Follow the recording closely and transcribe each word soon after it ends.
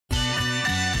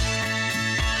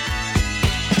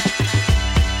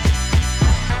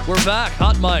We're back.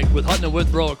 Hot Mic with Hutton and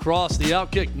Withrow across the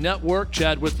Outkick Network.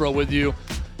 Chad Withrow with you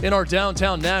in our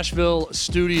downtown Nashville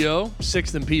studio.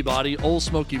 6th and Peabody, Old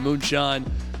Smoky Moonshine,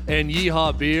 and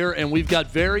Yeehaw Beer. And we've got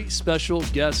very special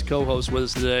guest co-host with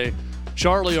us today,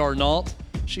 Charly Arnolt.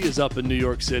 She is up in New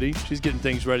York City. She's getting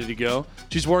things ready to go.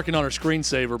 She's working on her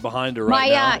screensaver behind her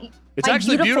right now. It's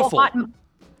actually beautiful.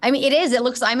 It is. It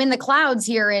looks, I'm in the clouds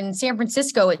here in San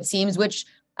Francisco, it seems, which,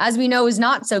 as we know, is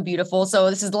not so beautiful. So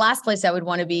this is the last place I would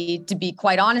want to be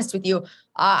quite honest with you.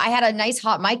 I had a nice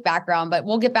hot mic background, but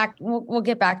we'll get back. We'll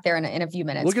get back there in a few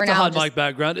minutes. We'll get the hot mic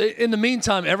background. In the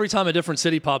meantime, every time a different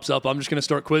city pops up, I'm just going to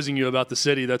start quizzing you about the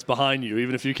city that's behind you,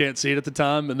 even if you can't see it at the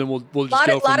time, and then we'll just go from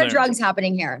there. A lot of drugs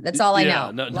happening here. That's all I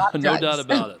know. No doubt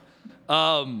about it.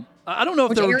 I don't know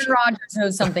if Aaron Rodgers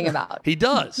knows something about. He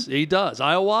does.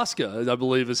 Ayahuasca, I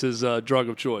believe, is his drug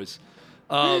of choice.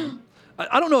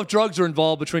 I don't know if drugs are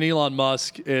involved between Elon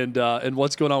Musk and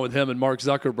what's going on with him and Mark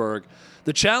Zuckerberg.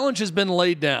 The challenge has been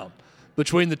laid down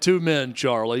between the two men,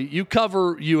 Charly. You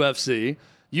cover UFC.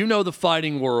 You know the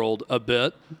fighting world a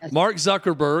bit. Yes. Mark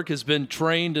Zuckerberg has been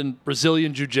trained in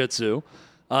Brazilian Jiu-Jitsu.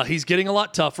 He's getting a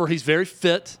lot tougher. He's very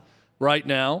fit right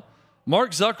now.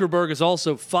 Mark Zuckerberg is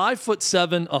also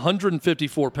 5'7",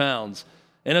 154 pounds.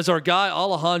 And as our guy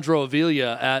Alejandro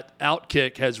Avila at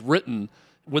Outkick has written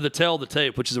with a tail of the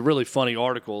tape, which is a really funny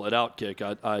article at Outkick,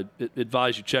 I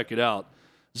advise you check it out.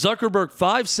 Zuckerberg,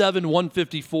 5'7",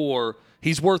 154.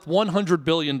 He's worth $100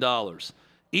 billion.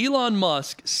 Elon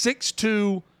Musk,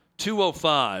 6'2",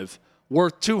 205,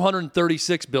 worth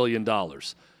 $236 billion.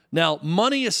 Now,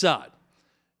 money aside,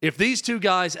 if these two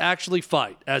guys actually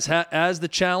fight, as the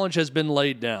challenge has been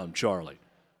laid down, Charly,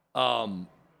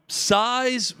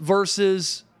 size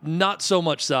versus not so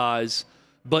much size,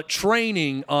 but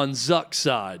training on Zuck's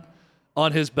side,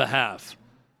 on his behalf,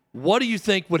 what do you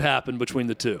think would happen between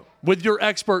the two, with your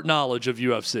expert knowledge of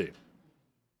UFC?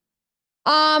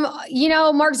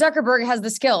 Mark Zuckerberg has the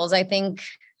skills. I think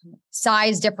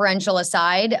size differential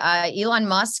aside, Elon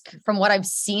Musk, from what I've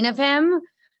seen of him,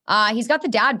 he's got the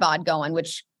dad bod going,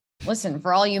 which, listen,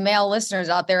 for all you male listeners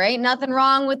out there, ain't nothing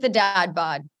wrong with the dad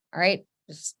bod. All right.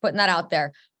 Just putting that out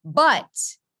there. But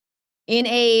in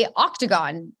a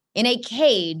octagon, in a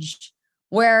cage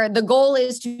where the goal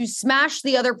is to smash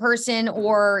the other person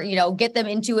or, get them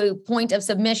into a point of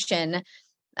submission,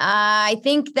 I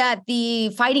think that the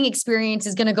fighting experience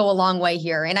is going to go a long way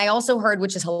here. And I also heard,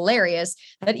 which is hilarious,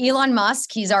 that Elon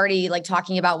Musk, he's already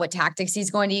talking about what tactics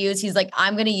he's going to use. He's like,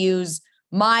 I'm going to use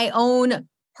my own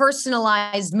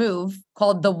personalized move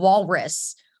called the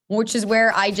walrus, which is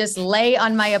where I just lay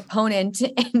on my opponent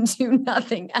and do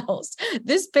nothing else.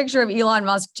 This picture of Elon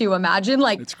Musk too, imagine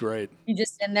it's great. You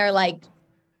just in there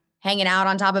hanging out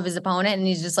on top of his opponent and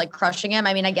he's just crushing him.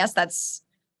 I mean, I guess that's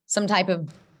some type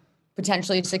of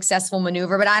potentially successful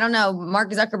maneuver, but I don't know.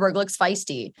 Mark Zuckerberg looks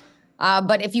feisty.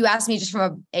 But if you ask me just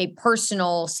from a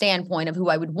personal standpoint of who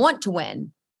I would want to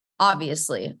win,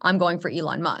 obviously I'm going for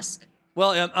Elon Musk.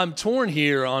 Well, I'm torn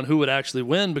here on who would actually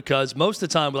win because most of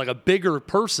the time with a bigger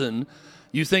person,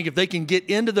 you think if they can get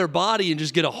into their body and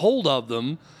just get a hold of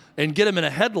them and get them in a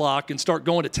headlock and start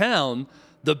going to town,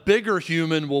 the bigger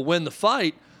human will win the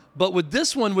fight. But with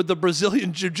this one, with the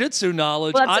Brazilian Jiu-Jitsu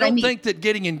knowledge, I don't think that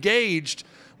getting engaged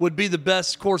would be the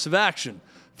best course of action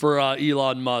for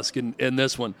Elon Musk in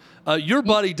this one. Your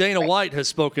buddy Dana White has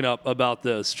spoken up about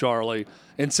this, Charly,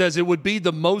 and says it would be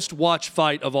the most watched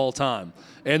fight of all time.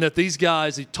 And that these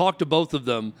guys, he talked to both of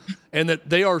them, and that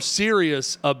they are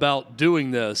serious about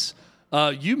doing this.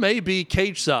 You may be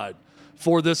cage side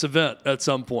for this event at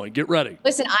some point. Get ready.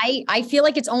 Listen, I feel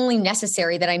like it's only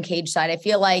necessary that I'm cage side. I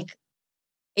feel like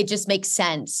it just makes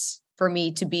sense for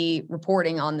me to be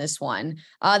reporting on this one.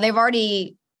 They've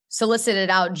already solicited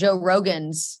out Joe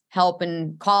Rogan's help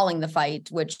in calling the fight,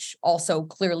 which also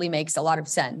clearly makes a lot of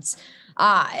sense.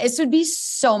 This would be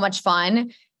so much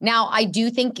fun. Now, I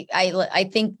do think, I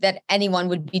think that anyone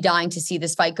would be dying to see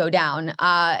this fight go down.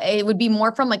 It would be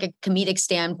more from a comedic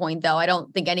standpoint, though. I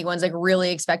don't think anyone's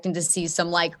really expecting to see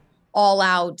some all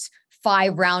out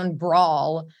 5-round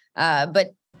brawl.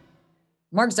 But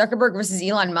Mark Zuckerberg versus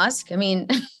Elon Musk, I mean,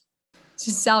 it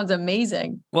just sounds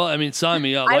amazing. Well, I mean, sign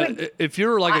me up. If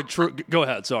you're a true, go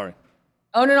ahead. Sorry.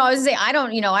 Oh, no, I was going to say, I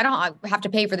don't have to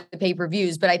pay for the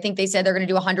pay-per-views, but I think they said they're going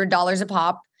to do $100 a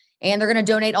pop and they're going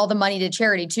to donate all the money to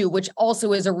charity too, which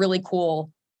also is a really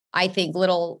cool, I think,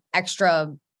 little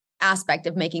extra aspect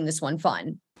of making this one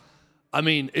fun. I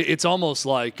mean, it's almost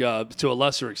like, to a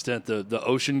lesser extent, the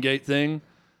Ocean Gate thing.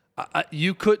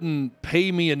 You couldn't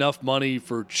pay me enough money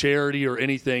for charity or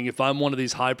anything if I'm one of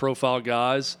these high-profile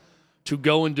guys to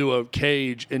go into a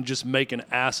cage and just make an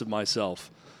ass of myself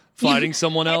fighting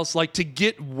someone else, like to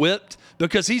get whipped,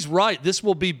 because he's right. This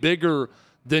will be bigger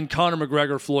than Conor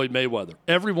McGregor, Floyd Mayweather.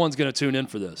 Everyone's going to tune in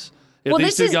for this if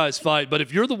these two guys fight. But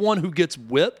if you're the one who gets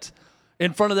whipped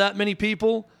in front of that many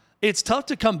people, it's tough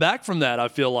to come back from that, I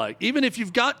feel like. Even if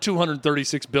you've got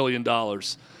 $236 billion,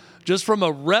 just from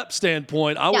a rep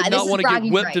standpoint, I would not want to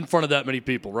get whipped in front of that many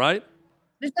people, right?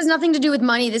 This has nothing to do with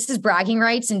money. This is bragging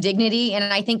rights and dignity. And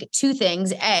I think two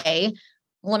things. I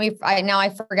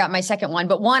forgot my second one.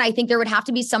 But one, I think there would have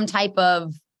to be some type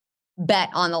of bet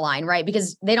on the line, right?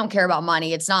 Because they don't care about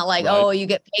money. It's not like, oh, you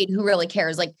get paid. Who really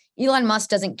cares? Like Elon Musk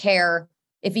doesn't care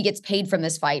if he gets paid from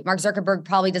this fight. Mark Zuckerberg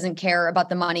probably doesn't care about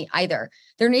the money either.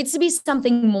 There needs to be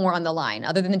something more on the line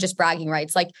other than just bragging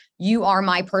rights. Like, you are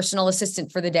my personal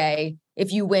assistant for the day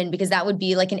if you win, because that would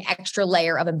be like an extra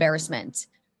layer of embarrassment.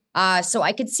 So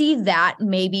I could see that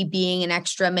maybe being an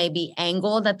extra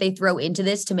angle that they throw into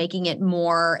this to making it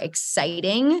more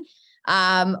exciting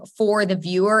for the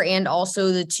viewer and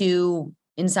also the two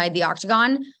inside the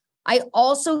octagon. I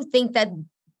also think that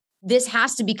this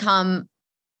has to become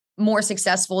more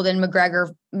successful than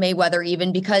McGregor Mayweather,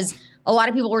 even because a lot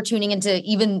of people were tuning into,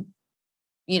 even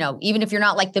if you're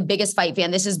not like the biggest fight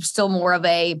fan, this is still more of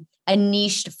a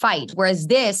niched fight. Whereas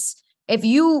this, if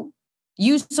you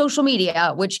use social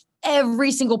media, which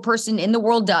every single person in the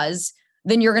world does,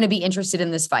 then you're going to be interested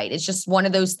in this fight. It's just one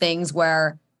of those things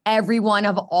where everyone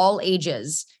of all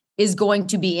ages is going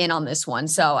to be in on this one.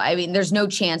 So, I mean, there's no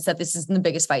chance that this isn't the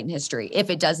biggest fight in history if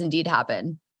it does indeed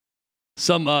happen.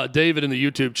 David in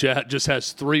the YouTube chat just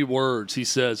has 3 words. He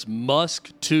says,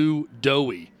 Musk too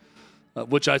doughy,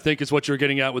 which I think is what you're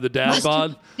getting at with the dad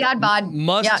bod. Dad bod.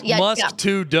 Musk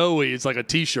too doughy. It's like a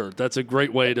t-shirt. That's a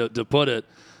great way to put it.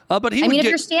 But if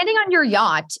you're standing on your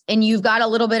yacht and you've got a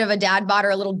little bit of a dad bod or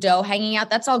a little dough hanging out,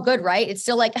 that's all good, right? It's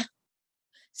still like,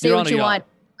 say what you want.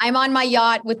 I'm on my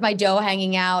yacht with my dough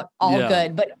hanging out, all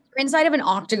good. But inside of an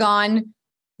octagon,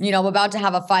 about to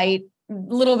have a fight, a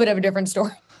little bit of a different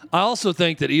story. I also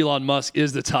think that Elon Musk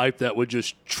is the type that would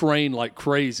just train like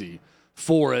crazy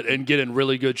for it and get in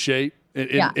really good shape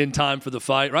in time for the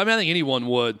fight. Right? I mean, I think anyone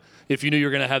would if you knew you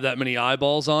were going to have that many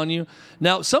eyeballs on you.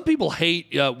 Now, some people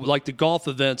hate like the golf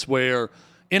events where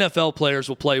NFL players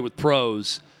will play with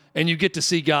pros, and you get to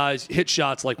see guys hit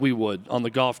shots like we would on the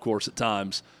golf course at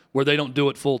times, where they don't do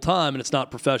it full time and it's not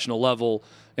professional level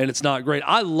and it's not great.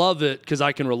 I love it because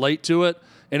I can relate to it,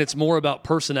 and it's more about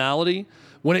personality.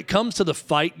 When it comes to the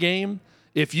fight game,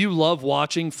 if you love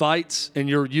watching fights and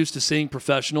you're used to seeing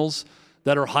professionals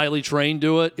that are highly trained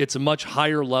do it, it's a much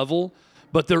higher level.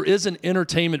 But there is an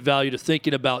entertainment value to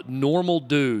thinking about normal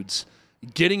dudes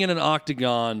getting in an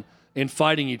octagon and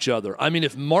fighting each other. I mean,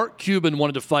 if Mark Cuban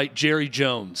wanted to fight Jerry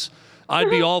Jones, I'd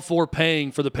be all for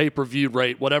paying for the pay-per-view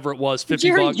rate, whatever it was, $50,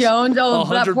 Jerry Jones,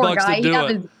 $100 to do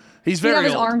it. He's very old.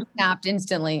 His arm snapped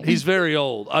instantly. He's very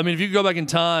old. I mean, if you could go back in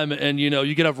time and,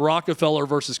 you could have Rockefeller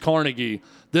versus Carnegie,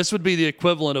 this would be the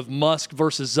equivalent of Musk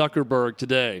versus Zuckerberg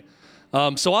today.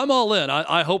 So I'm all in.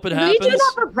 I hope it happens. Did you do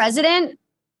that for president?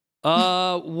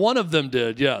 One of them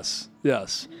did, yes.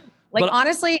 Like,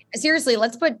 honestly, seriously,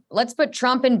 let's put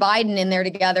Trump and Biden in there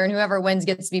together, and whoever wins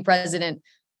gets to be president.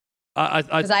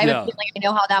 Because I have a feeling I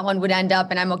know how that one would end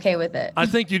up, and I'm okay with it. I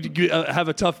think you'd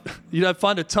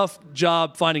find a tough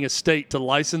job finding a state to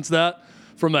license that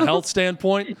from a health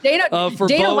standpoint. Dana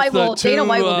White will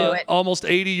do it. Almost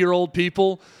 80-year-old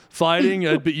people fighting.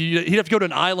 But he'd have to go to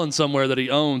an island somewhere that he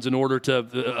owns in order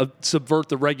to subvert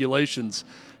the regulations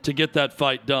to get that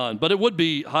fight done. But it would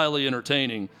be highly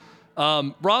entertaining.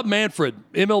 Rob Manfred,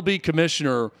 MLB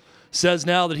commissioner, says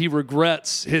now that he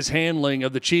regrets his handling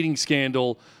of the cheating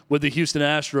scandal with the Houston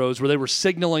Astros, where they were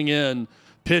signaling in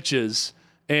pitches,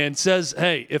 and says,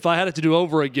 hey, if I had it to do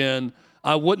over again,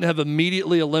 I wouldn't have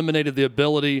immediately eliminated the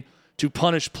ability to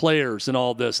punish players in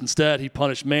all this. Instead, he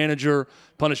punished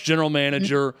general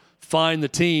manager, fined the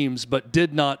teams, but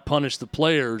did not punish the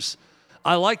players.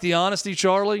 I like the honesty,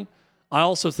 Charlie. I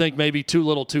also think maybe too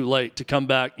little too late to come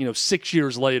back, 6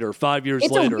 years later, 5 years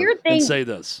later, and say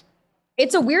this.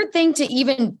 It's a weird thing to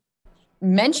even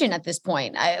mention at this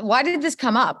point. Why did this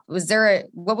come up?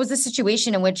 What was the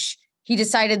situation in which he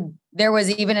decided there was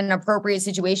even an appropriate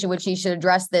situation which he should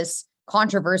address this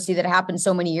controversy that happened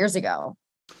so many years ago?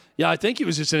 Yeah, I think he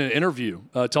was just in an interview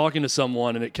talking to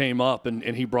someone, and it came up, and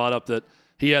he brought up that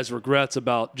he has regrets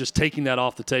about just taking that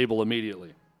off the table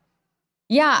immediately.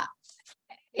 Yeah,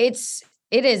 it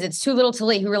is. It's too little too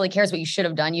late. Who really cares what you should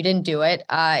have done? You didn't do it.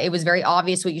 It was very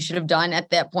obvious what you should have done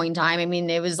at that point in time. I mean,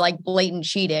 it was like blatant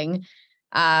cheating.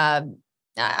 I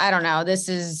don't know.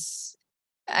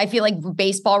 I feel like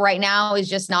baseball right now is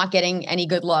just not getting any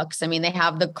good looks. I mean, they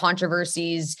have the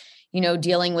controversies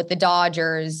dealing with the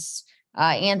Dodgers,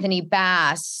 Anthony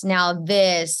Bass, now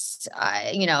this,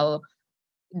 I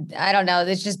don't know.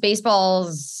 It's just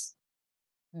baseball's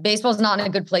not in a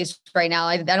good place right now.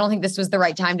 I don't think this was the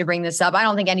right time to bring this up. I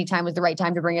don't think any time was the right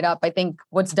time to bring it up. I think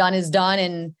what's done is done,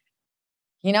 and,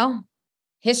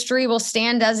 history will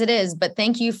stand as it is. But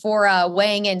thank you for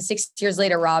weighing in 6 years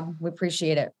later, Rob. We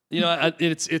appreciate it.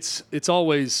 It's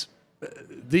always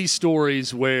these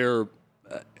stories where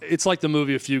it's like the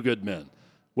movie A Few Good Men,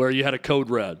 where you had a code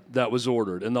red that was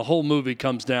ordered, and the whole movie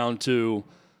comes down to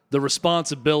the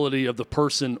responsibility of the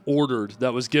person ordered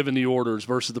that was given the orders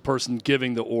versus the person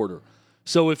giving the order.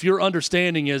 So if your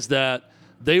understanding is that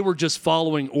they were just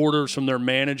following orders from their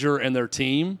manager and their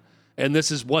team, and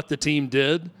this is what the team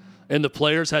did, and the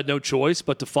players had no choice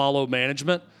but to follow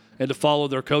management and to follow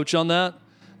their coach on that,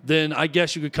 then I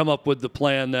guess you could come up with the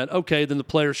plan that, okay, then the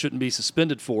players shouldn't be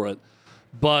suspended for it.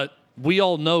 But we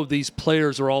all know these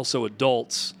players are also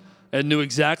adults and knew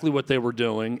exactly what they were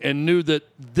doing and knew that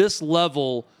this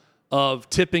level of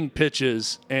tipping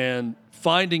pitches and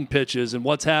finding pitches and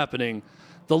what's happening,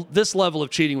 this level of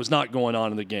cheating was not going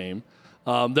on in the game.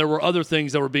 There were other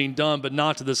things that were being done, but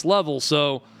not to this level.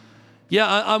 So,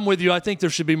 yeah, I'm with you. I think there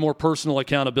should be more personal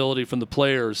accountability from the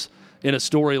players in a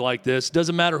story like this.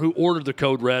 Doesn't matter who ordered the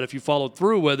code red. If you followed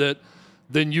through with it,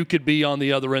 then you could be on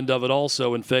the other end of it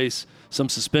also and face some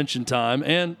suspension time.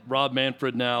 And Rob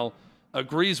Manfred now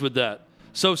agrees with that.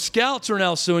 So scouts are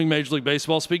now suing Major League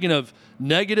Baseball. Speaking of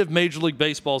negative Major League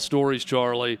Baseball stories,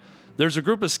 Charlie, there's a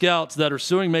group of scouts that are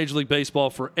suing Major League Baseball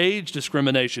for age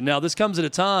discrimination. Now, this comes at a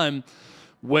time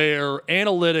where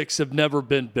analytics have never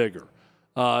been bigger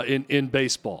in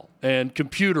baseball, and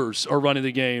computers are running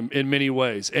the game in many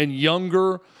ways. And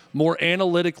younger, more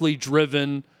analytically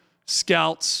driven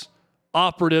scouts,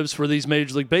 operatives for these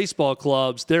Major League Baseball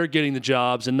clubs, they're getting the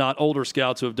jobs and not older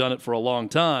scouts who have done it for a long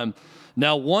time.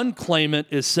 Now, one claimant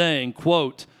is saying,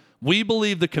 quote, "We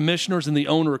believe the commissioners and the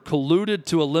owner colluded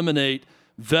to eliminate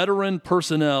veteran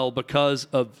personnel because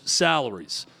of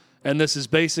salaries." And this is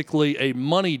basically a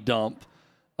money dump.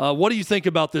 What do you think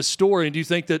about this story? And do you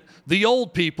think that the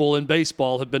old people in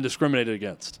baseball have been discriminated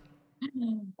against?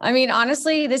 I mean,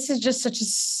 honestly, this is just such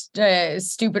a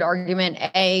stupid argument.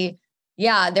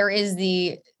 There is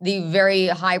the very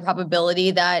high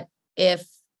probability that if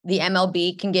the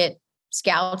MLB can get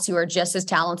scouts who are just as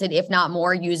talented, if not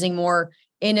more, using more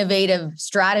innovative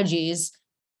strategies,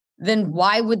 then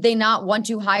why would they not want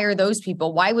to hire those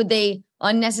people? Why would they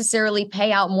unnecessarily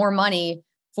pay out more money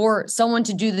for someone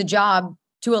to do the job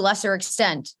to a lesser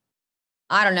extent?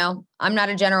 I don't know. I'm not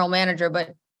a general manager,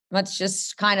 but that's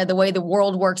just kind of the way the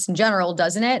world works in general,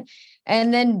 doesn't it?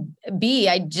 And then B,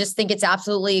 I just think it's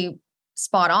absolutely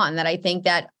spot on that I think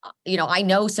that, I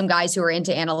know some guys who are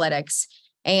into analytics,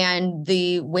 and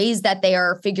the ways that they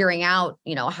are figuring out,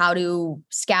 how to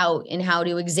scout and how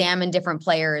to examine different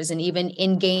players, and even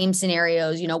in-game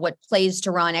scenarios, what plays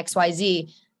to run,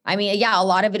 XYZ. I mean, yeah, a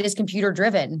lot of it is computer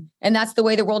driven, and that's the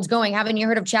way the world's going. Haven't you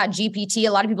heard of Chat GPT?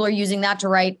 A lot of people are using that to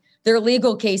write their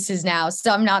legal cases now,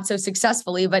 some not so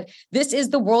successfully, but this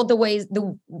is the world, the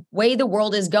way the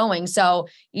world is going. So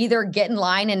either get in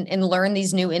line and learn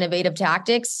these new innovative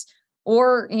tactics,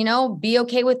 or, be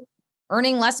okay with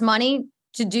earning less money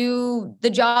to do the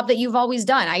job that you've always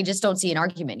done. I just don't see an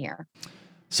argument here.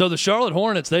 So the Charlotte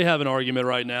Hornets, they have an argument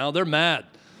right now. They're mad.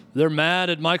 They're mad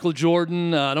at Michael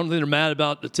Jordan. I don't think they're mad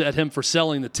at him for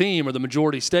selling the team or the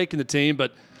majority stake in the team,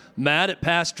 but mad at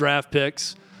past draft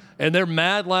picks. And they're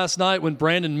mad last night when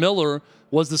Brandon Miller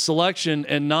was the selection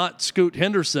and not Scoot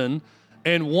Henderson.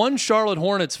 And one Charlotte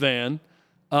Hornets fan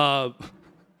went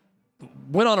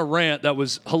on a rant that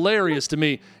was hilarious to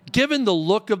me. Given the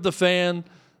look of the fan,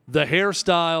 the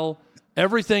hairstyle,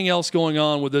 everything else going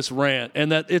on with this rant,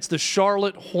 and that it's the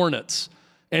Charlotte Hornets.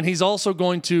 And he's also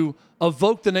going to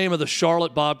evoke the name of the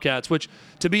Charlotte Bobcats, which,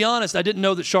 to be honest, I didn't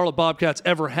know that Charlotte Bobcats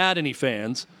ever had any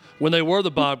fans when they were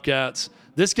the Bobcats.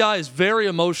 This guy is very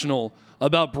emotional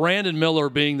about Brandon Miller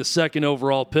being the second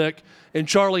overall pick. And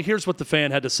Charlie, here's what the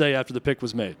fan had to say after the pick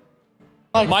was made.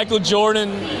 Michael Jordan,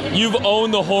 you've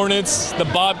owned the Hornets, the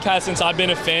Bobcats, since I've been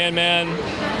a fan, man.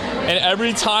 And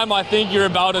every time I think you're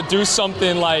about to do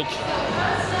something like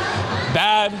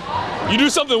bad, you do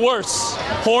something worse.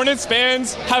 Hornets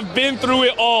fans have been through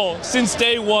it all since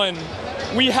day one.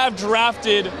 We have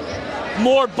drafted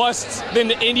more busts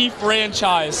than any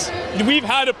franchise. We've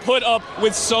had to put up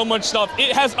with so much stuff.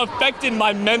 It has affected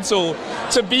my mental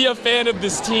to be a fan of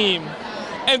this team.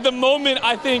 And the moment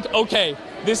I think, okay,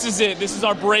 this is it. This is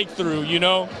our breakthrough,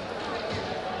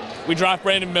 we draft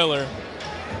Brandon Miller.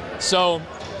 So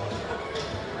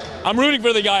I'm rooting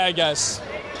for the guy, I guess.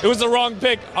 it was the wrong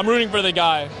pick. I'm rooting for the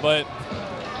guy, but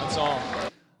that's all.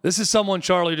 This is someone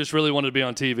Charly just really wanted to be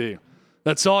on TV.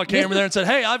 That saw a camera there and said,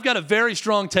 hey, I've got a very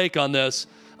strong take on this.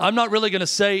 I'm not really going to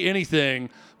say anything,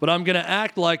 but I'm going to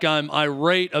act like I'm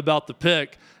irate about the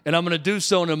pick, and I'm going to do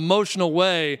so in an emotional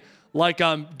way, like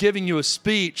I'm giving you a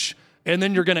speech, and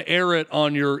then you're going to air it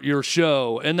on your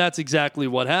show. And that's exactly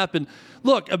what happened.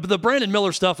 Look, the Brandon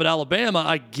Miller stuff at Alabama,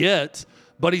 I get,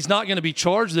 but he's not going to be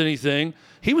charged with anything.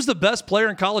 He was the best player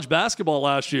in college basketball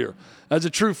last year as a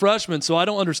true freshman, so I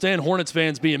don't understand Hornets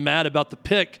fans being mad about the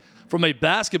pick from a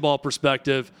basketball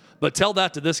perspective, but tell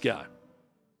that to this guy.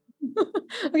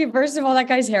 Okay, first of all, that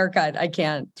guy's haircut, I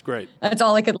can't. It's great. That's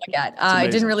all I could look at. It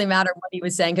didn't really matter what he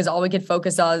was saying because all we could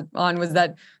focus on was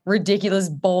that ridiculous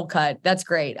bowl cut. That's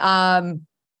great.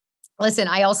 Listen,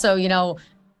 I also,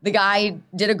 the guy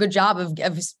did a good job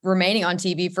of remaining on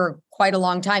TV for quite a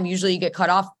long time. Usually you get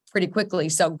cut off pretty quickly.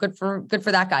 So good for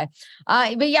that guy.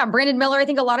 But yeah, Brandon Miller, I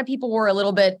think a lot of people were a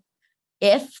little bit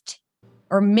iffed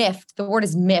or miffed. The word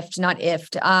is miffed, not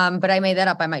iffed. But I made that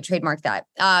up. I might trademark that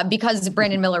because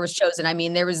Brandon Miller was chosen. I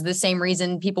mean, there was the same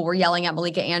reason people were yelling at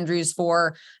Malika Andrews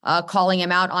for calling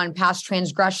him out on past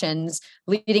transgressions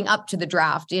leading up to the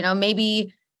draft.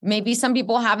 Maybe some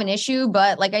people have an issue,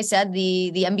 but like I said,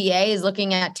 the NBA is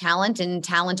looking at talent and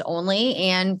talent only.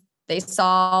 And they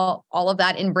saw all of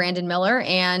that in Brandon Miller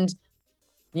and,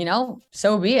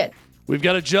 so be it. We've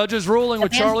got a judge's ruling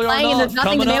with Charly Arnolt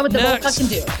coming up next.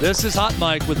 This is Hot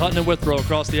Mic with Hutton and Withrow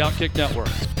across the Outkick Network.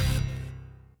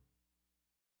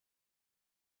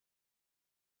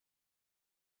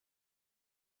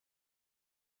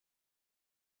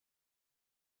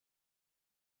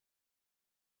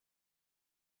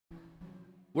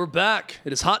 We're back.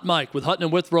 It is Hot Mic with Hutton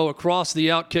and Withrow across the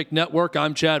Outkick Network.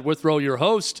 I'm Chad Withrow, your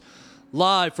host,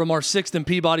 live from our 6th and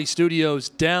Peabody Studios,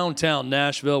 downtown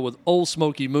Nashville, with Old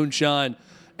Smoky Moonshine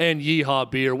and Yeehaw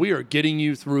Beer. We are getting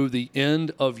you through the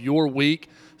end of your week.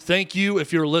 Thank you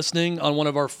if you're listening on one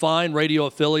of our fine radio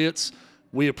affiliates.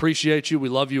 We appreciate you. We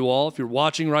love you all. If you're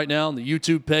watching right now on the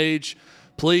YouTube page,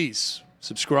 please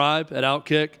subscribe at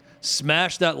Outkick.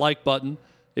 Smash that like button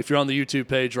if you're on the YouTube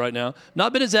page right now.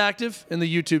 Not been as active in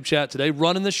the YouTube chat today.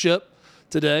 Running the ship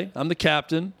today. I'm the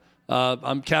captain.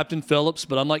 I'm Captain Phillips,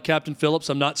 but unlike Captain Phillips,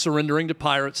 I'm not surrendering to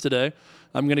pirates today.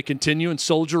 I'm going to continue and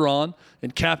soldier on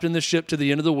and captain the ship to the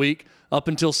end of the week up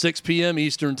until 6 p.m.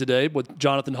 Eastern today with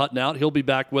Jonathan Hutton out. He'll be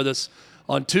back with us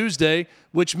on Tuesday,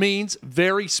 which means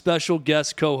very special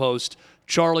guest co-host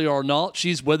Charly Arnolt.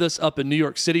 She's with us up in New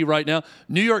York City right now.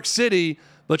 New York City,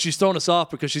 but she's thrown us off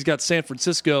because she's got San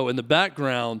Francisco in the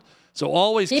background. So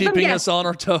always keeping us on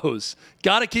our toes.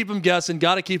 Got to keep them guessing.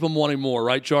 Got to keep them wanting more,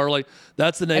 right, Charly?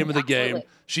 That's the name of the game.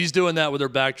 She's doing that with her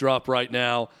backdrop right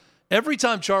now. Every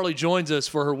time Charly joins us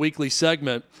for her weekly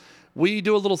segment, we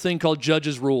do a little thing called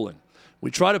Judge's Ruling.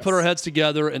 We try to put our heads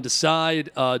together and decide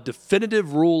a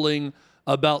definitive ruling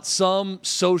about some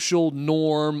social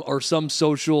norm or some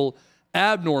social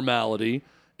abnormality.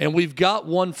 And we've got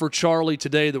one for Charly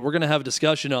today that we're going to have a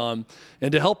discussion on.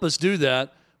 And to help us do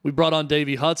that, we brought on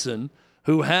Davey Hudson,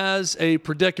 who has a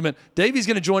predicament. Davey's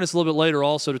going to join us a little bit later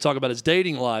also to talk about his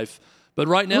dating life. But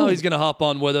right now he's going to hop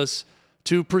on with us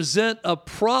to present a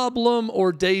problem,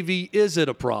 or Davey, is it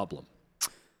a problem?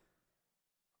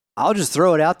 I'll just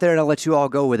throw it out there and I'll let you all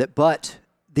go with it. But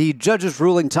the judge's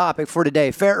ruling topic for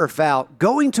today, fair or foul,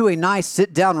 going to a nice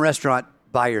sit-down restaurant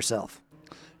by yourself.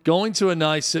 Going to a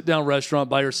nice sit-down restaurant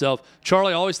by yourself. Charly,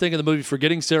 I always think of the movie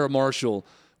Forgetting Sarah Marshall.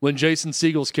 When Jason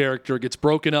Segel's character gets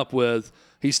broken up with,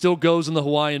 he still goes on the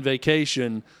Hawaiian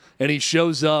vacation, and he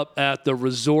shows up at the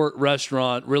resort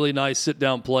restaurant, really nice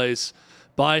sit-down place,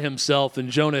 by himself.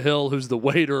 And Jonah Hill, who's the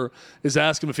waiter, is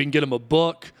asking if he can get him a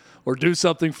book or do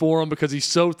something for him because he's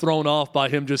so thrown off by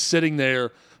him just sitting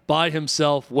there by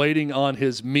himself waiting on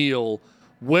his meal.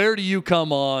 Where do you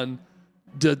come on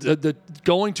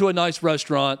going to a nice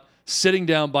restaurant, sitting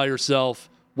down by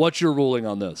yourself? What's your ruling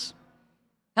on this?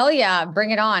 Hell yeah,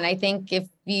 bring it on. I think if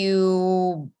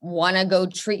you want to go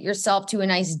treat yourself to a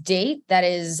nice date, that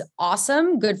is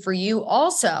awesome. Good for you.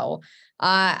 Also,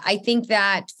 I think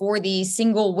that for the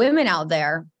single women out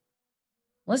there,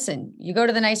 listen, you go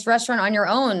to the nice restaurant on your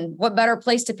own. What better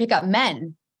place to pick up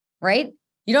men, right?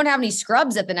 You don't have any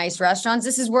scrubs at the nice restaurants.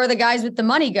 This is where the guys with the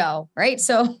money go, right?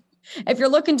 So if you're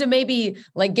looking to maybe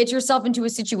like get yourself into a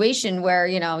situation where,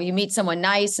 you meet someone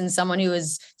nice and someone who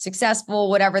is successful,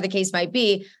 whatever the case might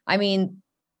be, I mean,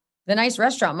 the nice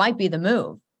restaurant might be the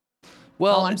move.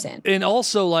 Well, all I'm saying. And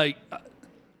also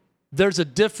there's a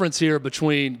difference here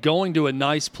between going to a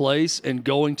nice place and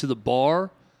going to the bar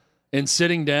and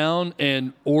sitting down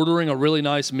and ordering a really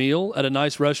nice meal at a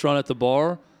nice restaurant at the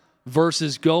bar.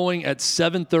 versus going at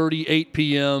 7:30, 8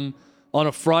 p.m. on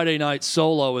a Friday night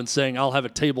solo and saying, I'll have a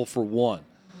table for one.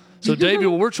 So, Davey,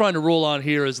 what we're trying to rule on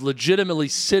here is legitimately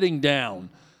sitting down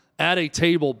at a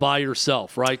table by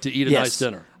yourself, right, to eat a nice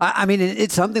dinner. I mean,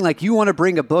 it's something like you want to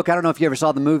bring a book. I don't know if you ever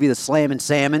saw the movie The Slammin'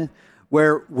 Salmon,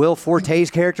 where Will Forte's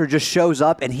character just shows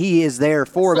up and he is there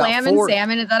for about Slammin'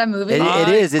 Salmon, is that a movie? It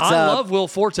is. It's, I love Will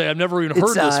Forte. I've never even heard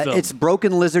of this film. It's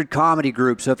Broken Lizard Comedy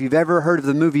Group. So if you've ever heard of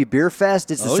the movie Beer Fest,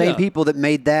 it's the same people that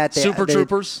made that. Super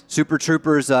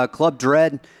Troopers, Club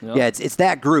Dread. Yep. Yeah, it's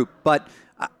that group. But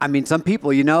I mean, some people,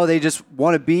 they just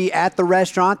want to be at the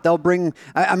restaurant. They'll bring,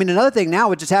 I mean, another thing now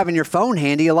with just having your phone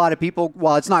handy, a lot of people,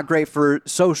 while it's not great for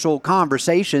social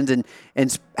conversations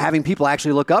and having people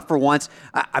actually look up for once,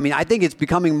 I mean, I think it's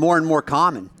becoming more and more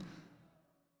common.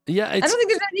 Yeah, I don't think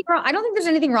there's anything wrong. I don't think there's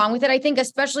anything wrong with it. I think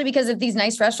especially because if these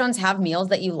nice restaurants have meals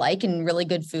that you like and really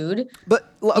good food.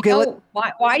 But okay,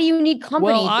 why do you need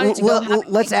company?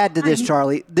 Let's add to this,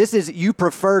 Charly. This is you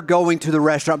prefer going to the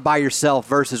restaurant by yourself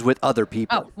versus with other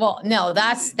people. Oh well, no,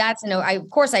 that's no. Of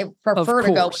course, I prefer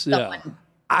to go with someone.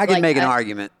 I can make an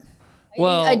argument.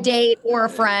 Well, a date or a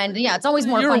friend. Yeah, it's always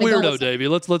more fun to go. You're a weirdo, Davey.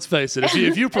 Let's face it.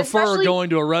 If you prefer going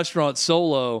to a restaurant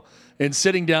solo and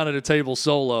sitting down at a table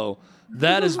solo,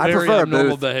 that is very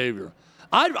abnormal behavior.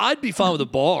 I'd be fine with a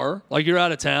bar. Like you're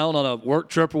out of town on a work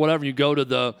trip or whatever, and you go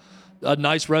to a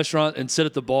nice restaurant and sit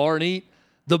at the bar and eat.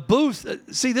 The booth,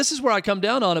 see, this is where I come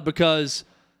down on it because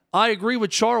I agree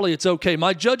with Charly. It's okay.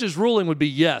 My judge's ruling would be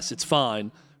yes, it's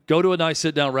fine. Go to a nice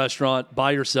sit-down restaurant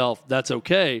by yourself. That's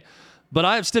okay. But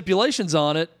I have stipulations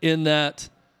on it in that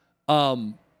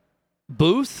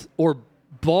booth or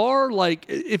bar, like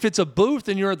if it's a booth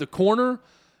and you're at the corner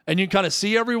and you kind of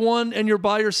see everyone and you're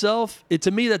by yourself,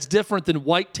 to me that's different than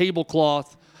white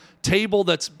tablecloth, table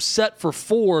that's set for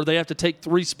 4, they have to take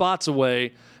 3 spots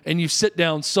away, and you sit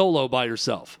down solo by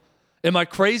yourself. Am I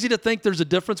crazy to think there's a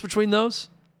difference between those?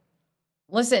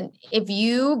 Listen, if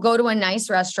you go to a nice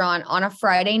restaurant on a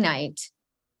Friday night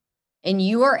and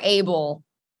you are able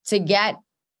to get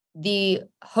the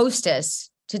hostess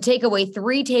to take away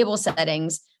 3 table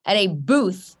settings at a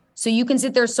booth so you can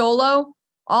sit there solo,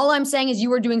 all I'm saying is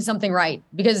you are doing something right,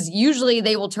 because usually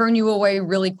they will turn you away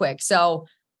really quick. So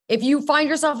if you find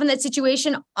yourself in that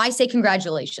situation, I say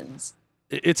congratulations.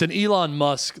 It's an Elon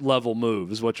Musk level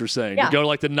move is what you're saying. Yeah. You go to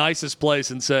like the nicest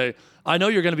place and say, I know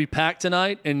you're going to be packed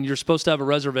tonight and you're supposed to have a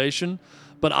reservation,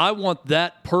 but I want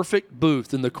that perfect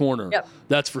booth in the corner. Yep.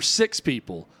 That's for 6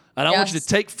 people. And I want you to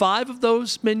take 5 of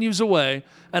those menus away,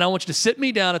 and I want you to sit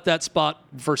me down at that spot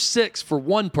for 6 for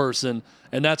one person,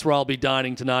 and that's where I'll be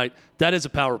dining tonight. That is a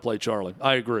power play, Charly.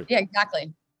 I agree. Yeah,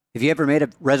 exactly. Have you ever made a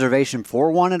reservation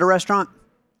for one at a restaurant?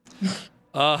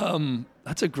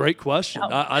 That's a great question.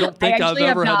 No, I don't think I've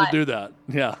ever had to do that.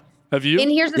 Yeah. Have you?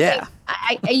 And here's the thing.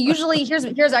 I usually,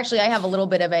 here's actually, I have a little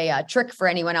bit of a trick for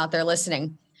anyone out there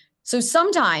listening. So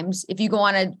sometimes if you go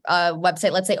on a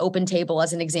website, let's say Open Table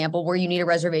as an example, where you need a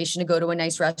reservation to go to a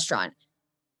nice restaurant.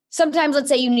 Sometimes let's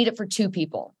say you need it for 2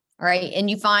 people. All right. And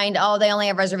you find, they only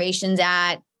have reservations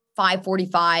at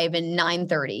 5:45 and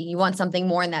 9:30. You want something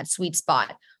more in that sweet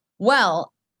spot.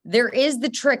 Well, there is the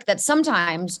trick that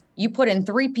sometimes you put in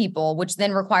 3 people, which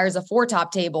then requires a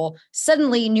 4-top table.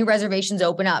 Suddenly new reservations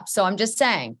open up. So I'm just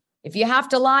saying, if you have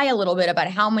to lie a little bit about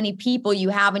how many people you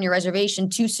have in your reservation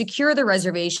to secure the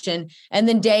reservation, and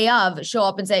then day of show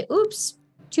up and say, oops,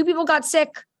 2 people got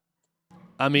sick.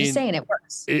 I mean, just saying it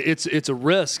works. It's a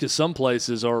risk, because some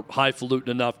places are highfalutin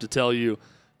enough to tell you,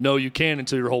 no, you can't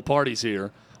until your whole party's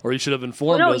here. Or you should have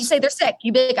informed us. You say they're sick.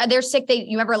 You be like, they're sick.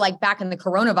 You remember like back in the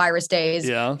coronavirus days,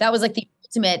 that was like the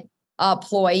ultimate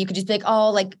ploy. You could just be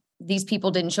like, these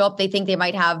people didn't show up. They think they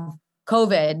might have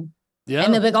COVID. Yeah.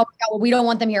 And they'll be like, oh my God, well, we don't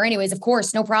want them here anyways. Of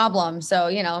course, no problem. So,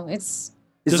 it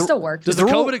still works. Does the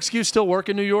COVID excuse still work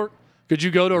in New York? Could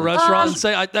you go to a restaurant and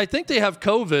say, I think they have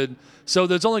COVID, so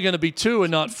there's only going to be 2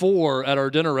 and not 4 at our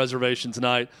dinner reservation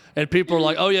tonight. And people are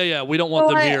like, oh, yeah, we don't want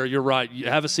them here. You're right. You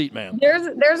have a seat, ma'am.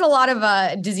 There's a lot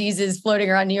of diseases floating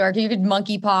around New York. You could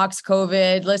monkeypox,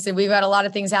 COVID. Listen, we've got a lot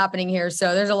of things happening here.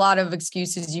 So there's a lot of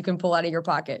excuses you can pull out of your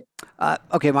pocket.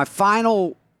 Okay, my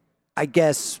final, I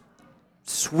guess,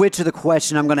 switch of the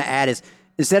question I'm going to add is,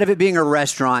 instead of it being a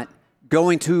restaurant,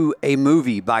 going to a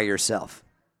movie by yourself.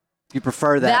 You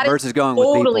prefer that versus going with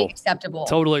people. Totally acceptable.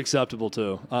 Totally acceptable,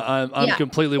 too. I'm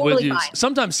completely with you. Fine.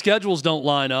 Sometimes schedules don't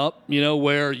line up,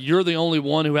 where you're the only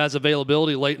one who has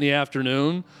availability late in the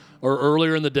afternoon or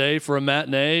earlier in the day for a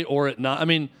matinee or at night. I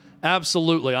mean,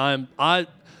 absolutely.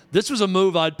 This was a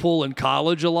move I'd pull in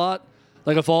college a lot.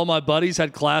 Like if all my buddies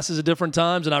had classes at different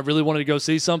times and I really wanted to go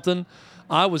see something,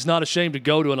 I was not ashamed to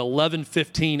go to an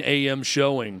 11:15 a.m.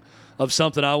 showing of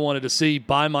something I wanted to see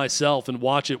by myself and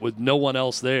watch it with no one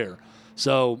else there.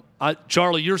 So,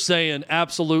 Charly, you're saying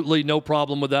absolutely no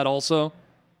problem with that also?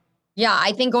 Yeah,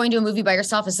 I think going to a movie by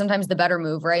yourself is sometimes the better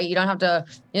move, right? You don't have to,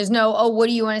 there's no, oh, what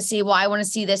do you want to see? Well, I want to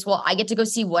see this. Well, I get to go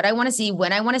see what I want to see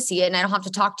when I want to see it, and I don't have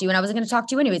to talk to you. And I wasn't going to talk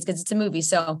to you anyways because it's a movie.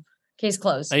 So, case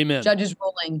closed. Amen. Judges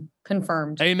ruling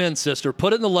confirmed. Amen, sister.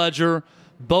 Put it in the ledger.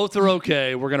 Both are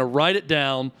okay. We're going to write it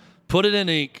down, put it in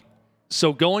ink.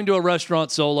 So going to a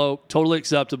restaurant solo, totally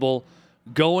acceptable.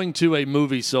 Going to a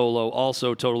movie solo,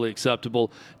 also totally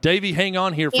acceptable. Davey, hang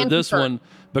on here for this one,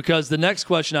 because the next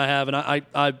question I have, and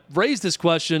I raised this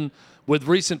question with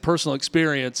recent personal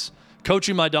experience,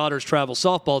 coaching my daughter's travel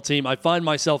softball team. I find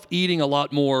myself eating a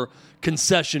lot more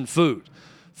concession food.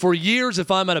 For years, if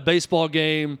I'm at a baseball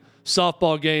game,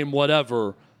 softball game,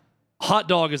 whatever, hot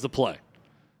dog is the play.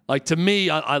 Like, to me,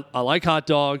 I like hot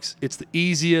dogs. It's the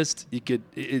easiest. You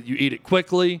eat it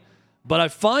quickly. But I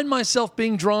find myself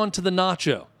being drawn to the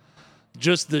nacho.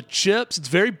 Just the chips. It's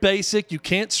very basic. You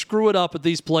can't screw it up at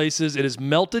these places. It is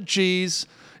melted cheese.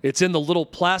 It's in the little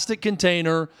plastic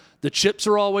container. The chips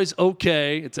are always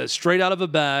okay. It's straight out of a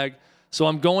bag. So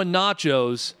I'm going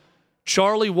nachos.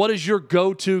 Charly, what is your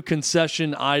go-to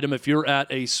concession item if you're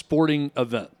at a sporting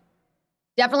event?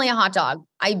 Definitely a hot dog.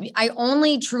 I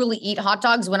only truly eat hot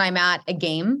dogs when I'm at a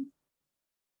game.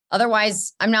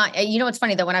 Otherwise, I'm not. You know what's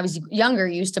funny, though? When I was younger,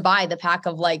 you used to buy the pack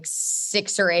of like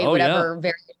 6 or 8,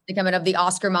 variations coming of the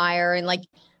Oscar Mayer. And like,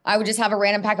 I would just have a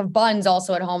random pack of buns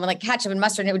also at home and like ketchup and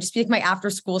mustard. And it would just be like my after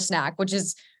school snack, which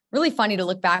is really funny to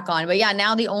look back on. But yeah,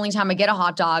 now the only time I get a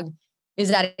hot dog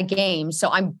is at a game. So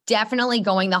I'm definitely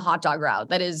going the hot dog route.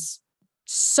 That is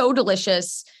so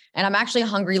delicious. And I'm actually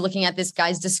hungry looking at this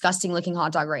guy's disgusting looking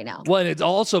hot dog right now. Well, and it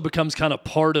also becomes kind of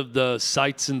part of the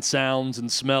sights and sounds and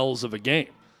smells of a game.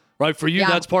 Right, for you,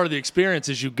 that's part of the experience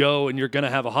is you go and you're going to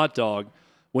have a hot dog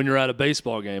when you're at a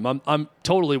baseball game. I'm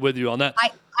totally with you on that.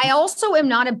 I also am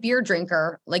not a beer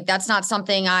drinker. Like, that's not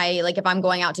something I like. If I'm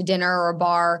going out to dinner or a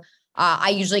bar, I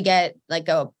usually get like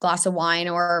a glass of wine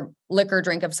or liquor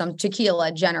drink of some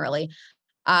tequila generally.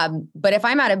 But if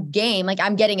I'm at a game, like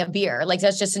I'm getting a beer, like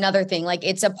that's just another thing. Like,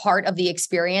 it's a part of the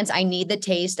experience. I need the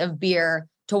taste of beer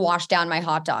to wash down my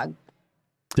hot dog.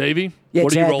 Davey, yeah,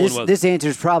 what Chad, are you rolling with? This answer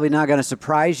is probably not going to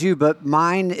surprise you, but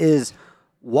mine is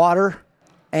water,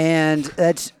 and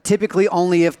that's typically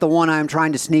only if the one I'm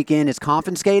trying to sneak in is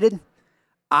confiscated.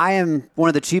 I am one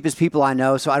of the cheapest people I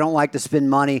know, so I don't like to spend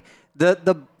money.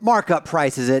 The markup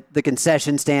prices at the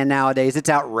concession stand nowadays, it's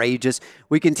outrageous.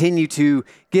 We continue to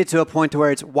get to a point to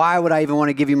where it's, why would I even want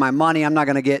to give you my money? I'm not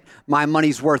going to get my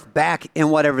money's worth back in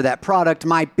whatever that product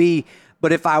might be.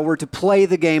 But if I were to play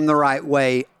the game the right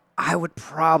way, I would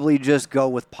probably just go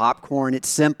with popcorn. It's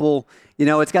simple. You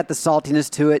know, it's got the saltiness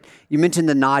to it. You mentioned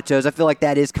the nachos. I feel like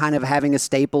that is kind of having a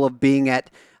staple of being at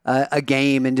a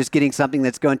game and just getting something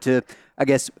that's going to, I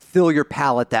guess, fill your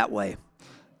palate that way.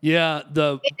 Yeah.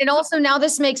 And also now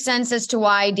this makes sense as to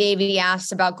why Davey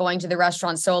asked about going to the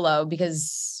restaurant solo,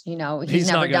 because, you know, he's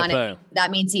never done it.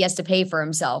 That means he has to pay for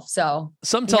himself. So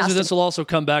some tells me this will also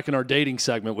come back in our dating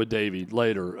segment with Davey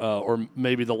later, or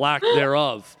maybe the lack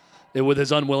thereof. With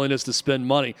his unwillingness to spend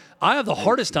money. I have the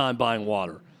hardest time buying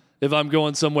water if I'm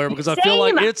going somewhere because I feel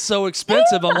like it's so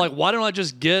expensive. I'm like, why don't I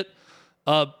just get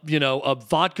a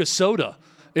vodka soda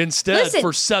instead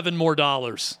for $7 more?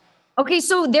 Okay,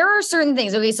 so there are certain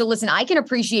things. Okay, so listen, I can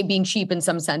appreciate being cheap in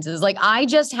some senses. Like, I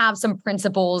just have some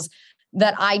principles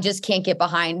that I just can't get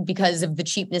behind because of the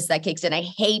cheapness that kicks in. I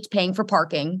hate paying for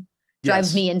parking.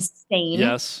 Drives me insane.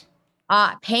 Yes.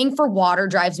 Paying for water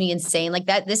drives me insane. Like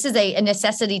that, this is a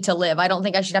necessity to live. I don't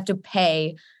think I should have to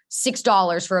pay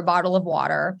 $6 for a bottle of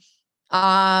water.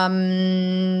 Yeah,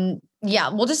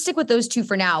 we'll just stick with those two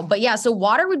for now. But yeah, so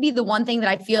water would be the one thing that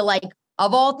I feel like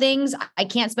of all things I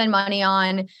can't spend money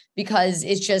on because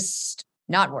it's just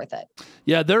not worth it.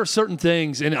 Yeah, there are certain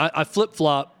things, and I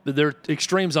flip-flop. There are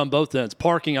extremes on both ends.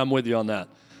 Parking, I'm with you on that.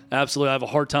 Absolutely. I have a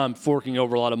hard time forking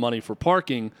over a lot of money for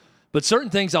parking. But certain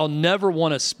things I'll never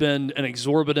want to spend an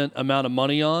exorbitant amount of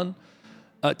money on.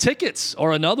 Tickets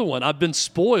are another one. I've been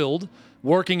spoiled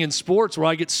working in sports where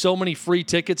I get so many free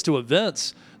tickets to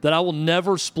events that I will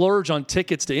never splurge on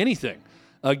tickets to anything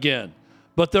again.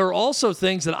 But there are also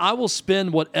things that I will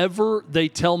spend whatever they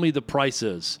tell me the price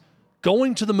is.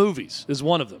 Going to the movies is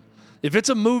one of them. If it's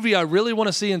a movie I really want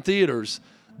to see in theaters,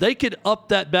 they could up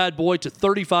that bad boy to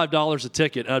 $35 a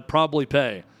ticket, and I'd probably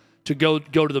pay to go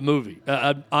to the movie.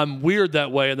 I'm weird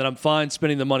that way, and then I'm fine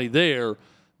spending the money there,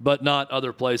 but not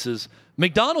other places.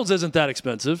 McDonald's isn't that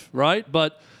expensive, right?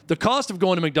 But the cost of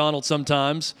going to McDonald's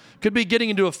sometimes could be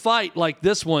getting into a fight like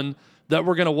this one that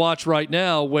we're going to watch right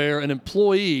now, where an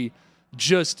employee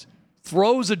just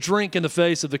throws a drink in the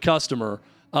face of the customer.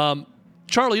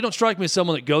 Charlie, you don't strike me as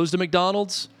someone that goes to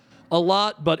McDonald's a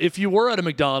lot, but if you were at a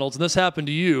McDonald's and this happened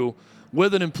to you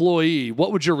with an employee,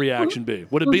 what would your reaction be?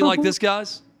 Would it be like this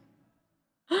guy's?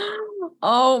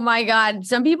 Oh my God.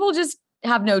 Some people just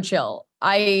have no chill.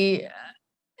 I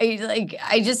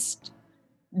just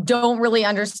don't really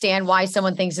understand why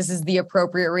someone thinks this is the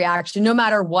appropriate reaction, no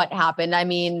matter what happened. I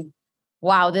mean,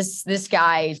 wow, this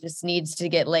guy just needs to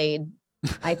get laid,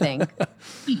 I think.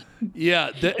 Yeah.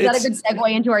 Is that a good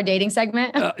segue into our dating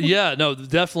segment? Yeah, no,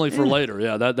 definitely for later.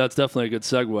 Yeah, that's definitely a good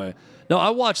segue. No, I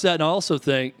watched that, and I also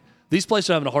think these places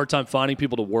are having a hard time finding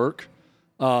people to work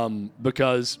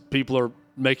because people are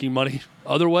making money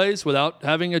other ways without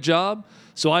having a job.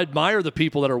 So I admire the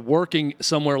people that are working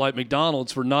somewhere like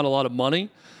McDonald's for not a lot of money.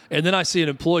 And then I see an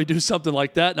employee do something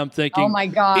like that, and I'm thinking, oh my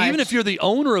gosh. Even if you're the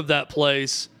owner of that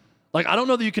place, like, I don't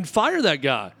know that you can fire that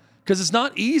guy because it's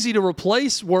not easy to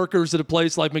replace workers at a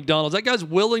place like McDonald's. That guy's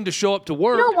willing to show up to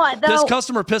work. You know what, though? This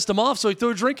customer pissed him off, so he threw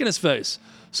a drink in his face.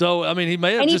 So, I mean, he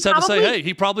may have just had to say, hey,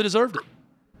 he probably deserved it.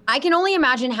 I can only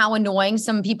imagine how annoying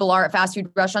some people are at fast food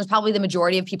restaurants, probably the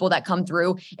majority of people that come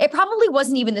through. It probably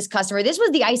wasn't even this customer. This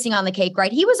was the icing on the cake,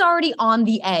 right? He was already on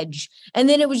the edge. And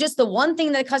then it was just the one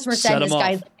thing that the customer said, this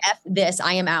guy's like, F this,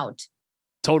 I am out.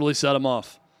 Totally set him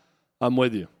off. I'm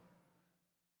with you.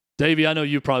 Davey, I know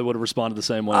you probably would have responded the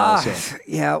same way also.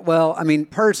 Yeah, well, I mean,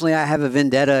 personally, I have a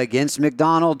vendetta against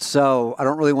McDonald's, so I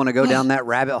don't really want to go down that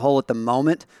rabbit hole at the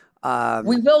moment.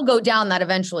 We will go down that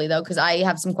eventually, though, because I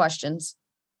have some questions.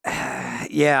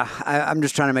 Yeah, I'm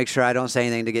just trying to make sure I don't say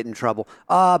anything to get in trouble.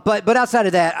 But outside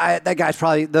of that, that guy's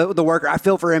probably the worker. I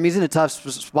feel for him. He's in a tough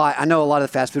spot. I know a lot of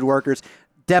the fast food workers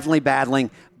definitely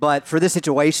battling. But for this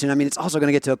situation, I mean, it's also going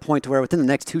to get to a point to where within the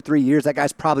next 2-3 years, that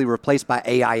guy's probably replaced by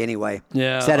AI anyway.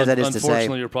 Yeah, sad as that is to say.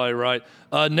 Unfortunately, you're probably right.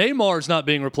 Neymar's not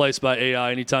being replaced by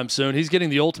AI anytime soon. He's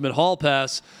getting the ultimate hall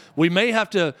pass. We may have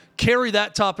to carry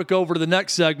that topic over to the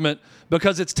next segment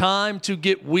because it's time to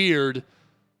get weird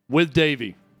with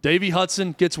Davey. Davey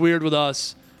Hudson gets weird with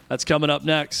us. That's coming up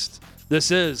next.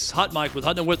 This is Hot Mic with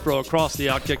Hutton and Withrow across the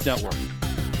Outkick Network.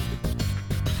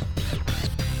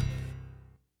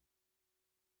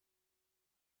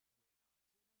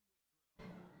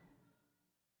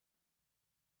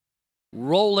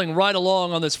 Rolling right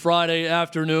along on this Friday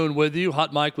afternoon with you.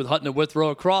 Hot Mic with Hutton and Withrow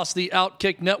across the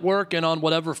Outkick Network and on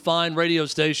whatever fine radio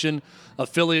station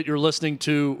affiliate you're listening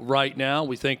to right now.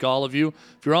 We thank all of you.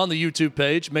 If you're on the YouTube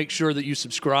page, make sure that you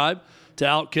subscribe to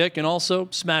Outkick and also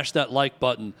smash that like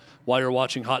button while you're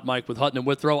watching Hot Mic with Hutton and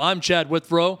Withrow. I'm Chad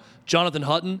Withrow. Jonathan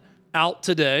Hutton out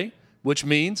today, which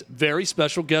means very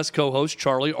special guest co-host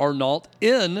Charly Arnolt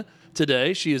in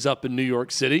today. She is up in New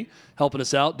York City helping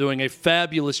us out, doing a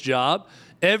fabulous job.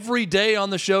 Every day on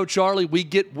the show, Charly, we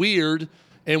get weird,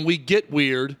 and we get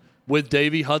weird with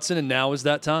Davey Hudson, and now is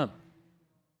that time.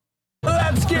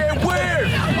 Let's get weird!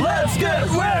 Let's get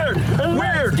weird!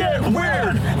 Weird, get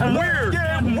weird! Weird,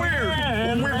 get weird!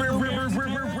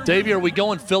 Davey, are we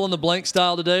going fill-in-the-blank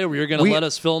style today, or you're going to let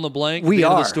us fill in the blank? We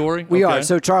are. The story? We are.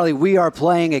 So, Charly, we are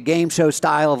playing a game show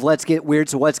style of Let's Get Weird.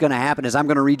 So what's going to happen is I'm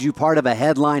going to read you part of a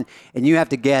headline, and you have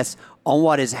to guess on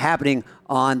what is happening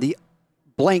on the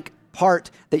blank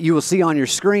part that you will see on your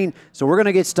screen. So we're going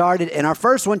to get started. And our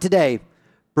first one today,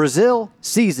 Brazil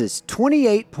seizes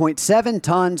 28.7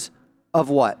 tons of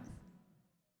what?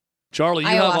 Charly, you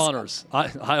Ayahuasca. have honors.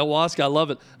 Ayahuasca, I love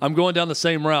it. I'm going down the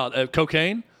same route.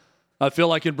 Cocaine? I feel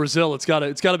like in Brazil, it's got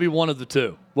to be one of the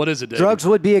two. What is it, David? Drugs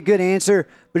would be a good answer,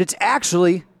 but it's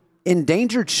actually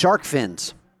endangered shark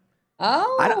fins.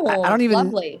 Oh, I don't even.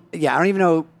 lovely. Yeah, I don't even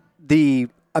know the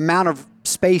amount of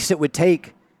space it would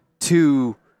take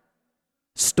to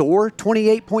store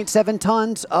 28.7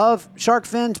 tons of shark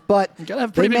fins, but You got to have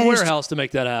a pretty big warehouse to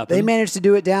make that happen. they managed to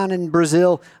do it down in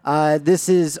Brazil. This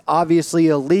is obviously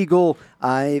illegal.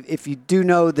 If you do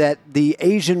know that the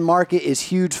Asian market is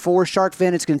huge for shark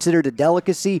fin, it's considered a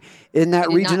delicacy in that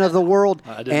region of the world.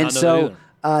 I did not know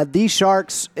that These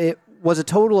sharks, it was a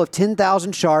total of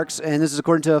 10,000 sharks, and this is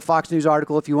according to a Fox News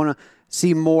article if you want to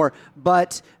see more.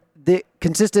 But it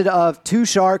consisted of two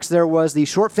sharks. There was the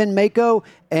short fin mako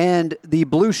and the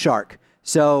blue shark.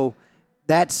 So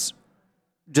that's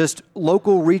just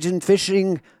local region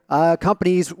fishing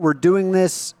companies were doing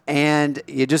this, and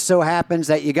it just so happens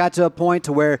that you got to a point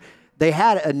to where they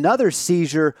had another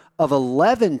seizure of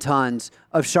 11 tons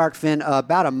of shark fin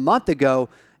about a month ago,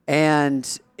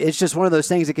 and it's just one of those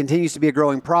things that continues to be a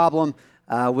growing problem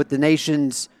with the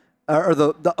nations or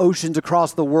the oceans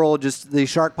across the world, just the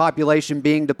shark population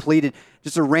being depleted.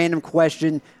 Just a random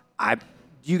question. Do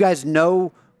you guys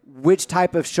know which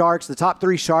type of sharks, the top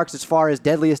three sharks as far as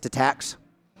deadliest attacks?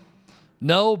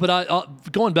 No,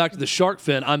 but going back to the shark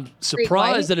fin, I'm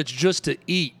surprised that it's just to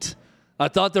eat. I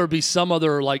thought there would be some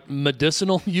other like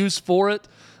medicinal use for it.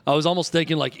 I was almost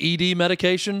thinking like ED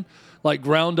medication, like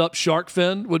ground up shark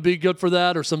fin would be good for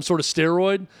that, or some sort of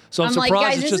steroid. So I'm surprised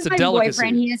like, guys, it's just a my delicacy.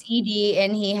 Boyfriend, he has ED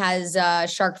and he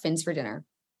has shark fins for dinner.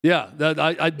 Yeah,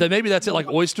 maybe that's it. Like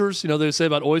oysters, they say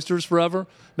about oysters forever.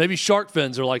 Maybe shark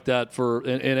fins are like that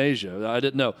in Asia. I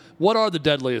didn't know. What are the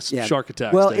deadliest shark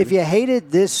attacks? Well, David? if you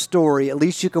hated this story, at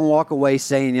least you can walk away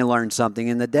saying you learned something.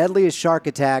 And the deadliest shark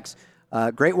attacks: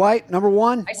 great white, number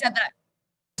 1. I said that.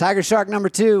 Tiger shark, number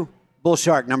 2. Bull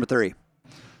shark, number 3.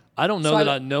 I don't know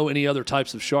I know any other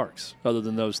types of sharks other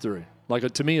than those 3. Like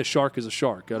to me, a shark is a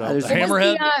shark. There's a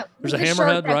hammerhead. There's a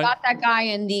hammerhead, that right? Got that guy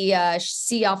in the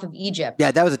sea off of Egypt.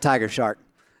 Yeah, that was a tiger shark.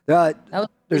 That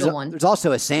was the one. There's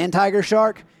also a sand tiger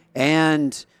shark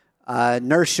and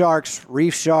nurse sharks,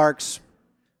 reef sharks,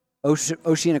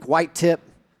 oceanic white tip,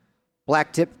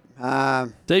 black tip.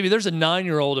 Davey, there's a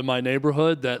 9-year-old in my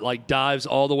neighborhood that like dives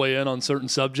all the way in on certain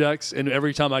subjects, and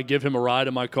every time I give him a ride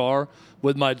in my car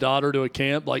with my daughter to a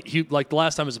camp, like the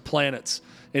last time was the planets,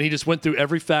 and he just went through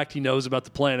every fact he knows about the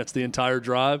planets the entire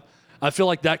drive. I feel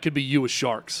like that could be you with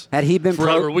sharks. Had he been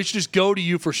forever, we should just go to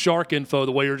you for shark info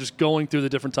the way you're just going through the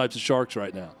different types of sharks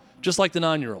right now, just like the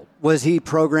 9-year-old. Was he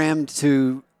programmed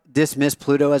to dismiss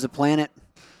Pluto as a planet?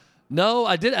 No,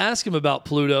 I did ask him about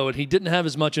Pluto, and he didn't have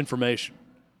as much information.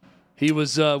 He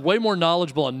was way more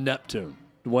knowledgeable on Neptune.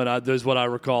 There's what I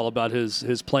recall about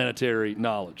his planetary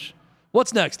knowledge.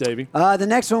 What's next, Davey? The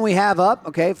next one we have up,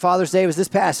 okay, Father's Day was this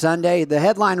past Sunday. The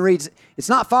headline reads, "It's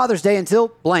not Father's Day until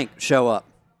blank show up."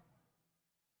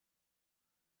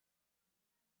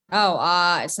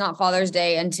 Oh, it's not Father's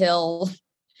Day until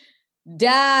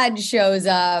Dad shows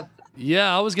up.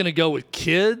 Yeah, I was going to go with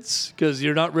kids because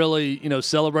you're not really,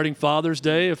 celebrating Father's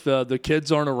Day if the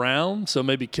kids aren't around. So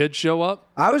maybe kids show up.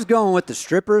 I was going with the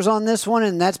strippers on this one,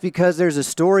 and that's because there's a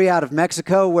story out of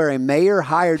Mexico where a mayor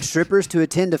hired strippers to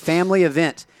attend a family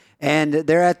event. And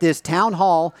they're at this town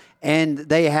hall, and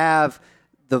they have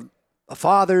the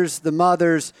fathers, the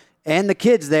mothers, and the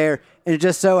kids there. And it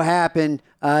just so happened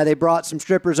they brought some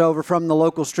strippers over from the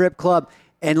local strip club.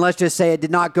 And let's just say it did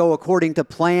not go according to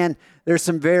plan. There's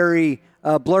some very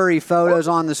blurry photos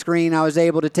on the screen I was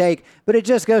able to take, but it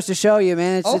just goes to show you,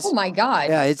 man. My God!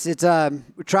 Yeah, it's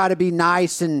we try to be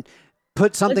nice and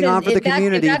put something on for the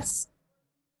community.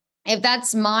 If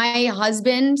that's my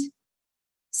husband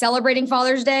celebrating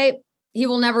Father's Day, he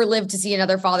will never live to see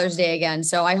another Father's Day again.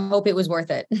 So I hope it was worth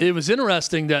it. It was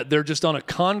interesting that they're just on a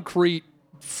concrete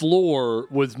floor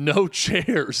with no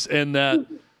chairs, and that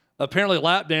apparently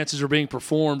lap dances are being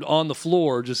performed on the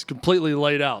floor, just completely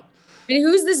laid out. And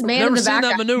who's this man in the back? Never seen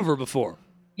that maneuver before.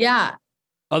 Yeah.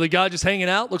 Oh, the guy just hanging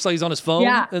out? Looks like he's on his phone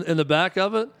in the back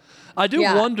of it. I do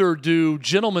wonder, do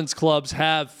gentlemen's clubs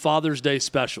have Father's Day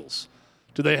specials?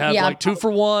 Do they have like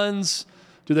 2-for-1s?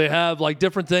 Do they have like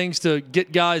different things to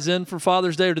get guys in for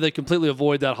Father's Day, or do they completely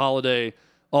avoid that holiday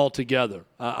altogether?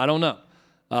 I don't know.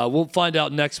 We'll find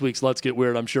out next week's Let's Get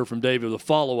Weird, I'm sure, from Davey with a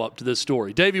follow-up to this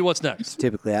story. Davey, what's next?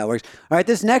 Typically how it works. All right,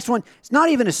 this next one, it's not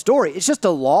even a story. It's just a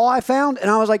law I found,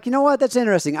 and I was like, you know what? That's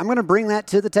interesting. I'm going to bring that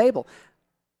to the table.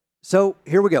 So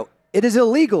here we go. It is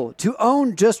illegal to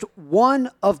own just one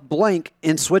of blank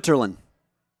in Switzerland.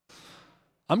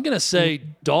 I'm going to say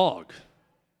dog.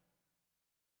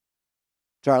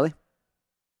 Charlie?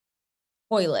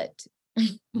 Toilet.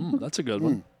 That's a good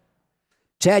one.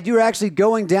 Chad, you were actually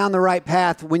going down the right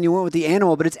path when you went with the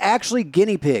animal, but it's actually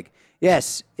guinea pig.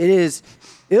 Yes, it is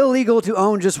illegal to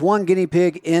own just one guinea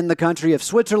pig in the country of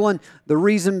Switzerland. The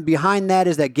reason behind that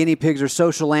is that guinea pigs are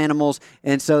social animals,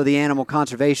 and so the animal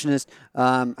conservationists,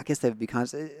 I guess they would be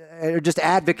just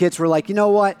advocates, were like, you know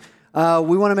what?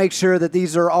 We want to make sure that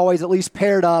these are always at least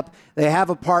paired up. They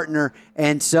have a partner,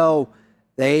 and so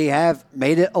they have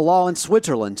made it a law in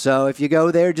Switzerland. So if you go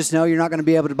there, just know you're not going to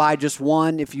be able to buy just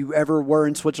one if you ever were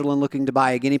in Switzerland looking to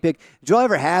buy a guinea pig. Did you all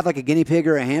ever have like a guinea pig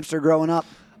or a hamster growing up?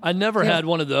 I never had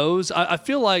one of those. I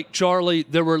feel like, Charlie,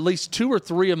 there were at least 2 or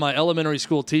 3 of my elementary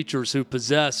school teachers who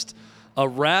possessed a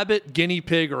rabbit, guinea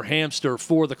pig, or hamster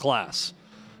for the class.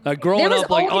 Growing up,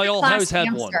 like I always had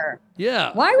hamster. One.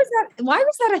 Yeah. Why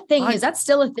was that a thing? Is that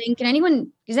still a thing? Does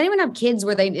anyone have kids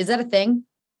is that a thing?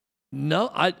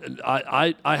 No,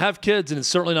 I have kids, and it's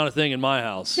certainly not a thing in my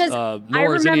house.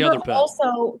 Nor is any other pet.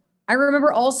 I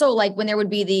remember also, like when there would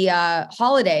be the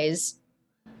holidays,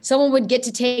 someone would get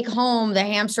to take home the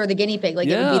hamster or the guinea pig, like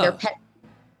it would be their pet,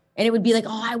 and it would be like,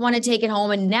 oh, I want to take it home.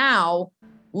 And now,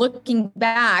 looking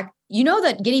back, you know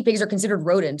that guinea pigs are considered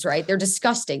rodents, right? They're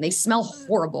disgusting. They smell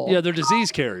horrible. Yeah, they're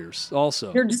disease carriers.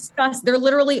 Also, they're disgusting. They're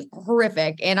literally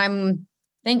horrific, and I'm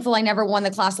Thankful I never won the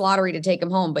class lottery to take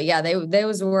him home. But yeah,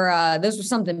 those were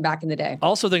something back in the day. I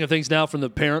also think of things now from the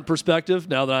parent perspective,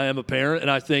 now that I am a parent.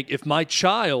 And I think if my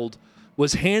child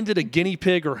was handed a guinea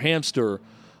pig or hamster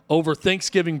over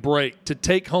Thanksgiving break to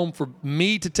take home for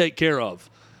me to take care of,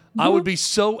 I would be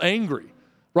so angry,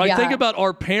 right? Yeah. Think about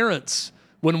our parents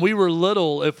when we were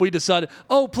little. If we decided,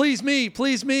 oh, please me,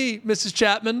 Mrs.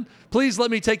 Chapman, please let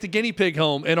me take the guinea pig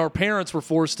home. And our parents were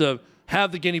forced to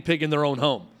have the guinea pig in their own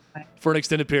home for an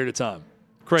extended period of time.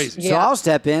 Crazy. So I'll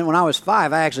step in. When I was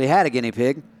 5, I actually had a guinea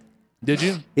pig. Did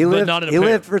you? He lived, not in a he pair.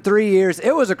 lived for 3 years.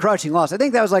 It was a crushing loss. I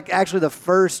think that was like actually the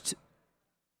first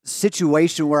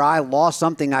situation where I lost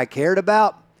something I cared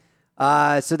about.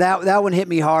 So that one hit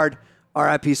me hard.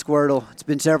 R.I.P. Squirtle. It's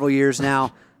been several years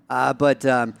now.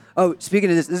 Speaking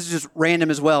of this is just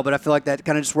random as well, but I feel like that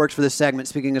kind of just works for this segment.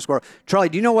 Speaking of Squirtle. Charly,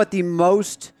 do you know what the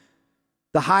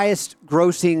highest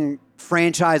grossing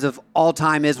franchise of all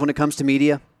time is when it comes to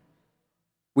media?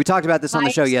 We talked about this on the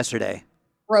show yesterday.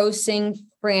 Grossing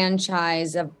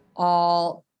franchise of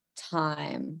all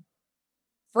time.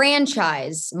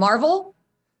 Franchise. Marvel?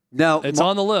 No. It's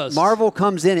on the list. Marvel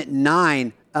comes in at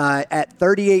 9 at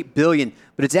 $38 billion,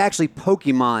 but it's actually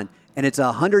Pokemon, and it's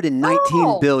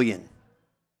 $119 billion.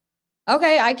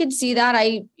 Okay, I could see that.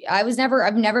 I've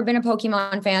never been a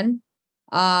Pokemon fan.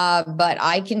 But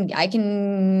I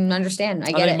can understand.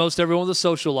 I think most everyone with a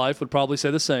social life would probably say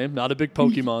the same. Not a big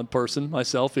Pokemon person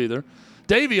myself either.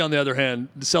 Davey, on the other hand,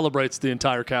 celebrates the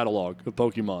entire catalog of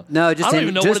Pokemon. No, just I don't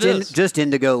even know what it is. Just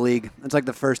Indigo League. It's like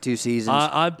the first 2 seasons.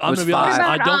 I'm going to be honest.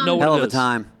 I don't know what Hell it of is. a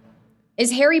time.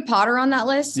 Is Harry Potter on that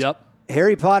list? Yep.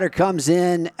 Harry Potter comes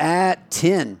in at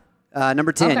 10.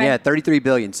 Number 10, Okay. yeah, $33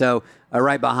 billion. So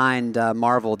right behind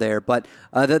Marvel there. But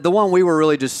the one we were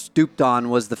really just stooped on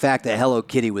was the fact that Hello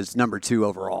Kitty was number 2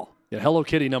 overall. Yeah, Hello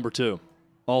Kitty number 2,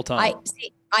 all time.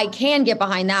 I can get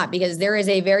behind that because there is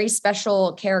a very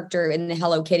special character in the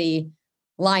Hello Kitty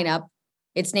lineup.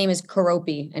 Its name is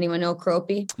Keroppi. Anyone know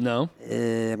Keroppi? No.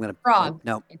 I'm gonna Frog.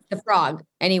 No. It's the frog.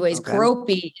 Anyways, Okay.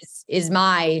 Keroppi is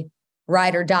my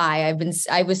ride or die.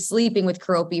 I was sleeping with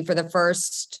Keroppi for the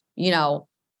first,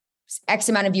 X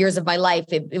amount of years of my life.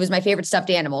 It was my favorite stuffed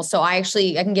animal. So I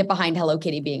can get behind Hello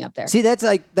Kitty being up there. See, that's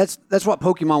what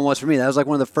Pokemon was for me. That was like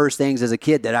one of the first things as a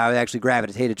kid that I actually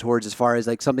gravitated towards, as far as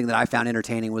like something that I found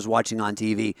entertaining was watching on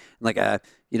TV. Like I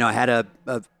had I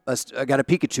got a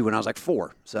Pikachu when I was like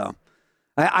 4. So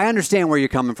I understand where you're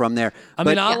coming from there.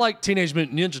 I like Teenage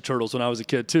Mutant Ninja Turtles when I was a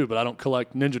kid too, but I don't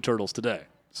collect Ninja Turtles today.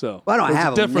 So I don't there's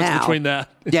have a difference them now. between that.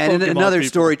 Yeah, and Pokemon another people.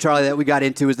 story, Charly, that we got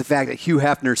into is the fact that Hugh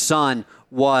Hefner's son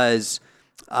was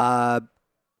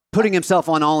putting himself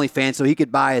on OnlyFans so he could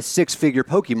buy a 6-figure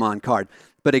Pokemon card.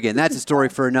 But again, that's a story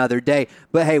for another day.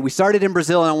 But hey, we started in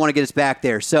Brazil, and I want to get us back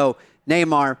there. So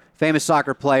Neymar, famous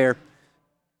soccer player,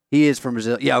 he is from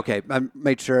Brazil. Yeah, okay, I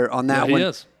made sure on that one. He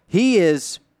is. He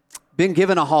is been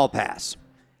given a hall pass,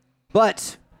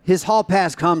 but his hall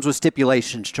pass comes with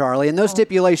stipulations, Charly, and those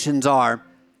stipulations are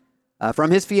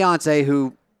from his fiance,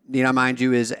 who, mind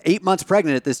you, is 8 months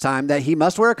pregnant at this time, that he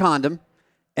must wear a condom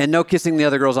and no kissing the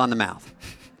other girls on the mouth.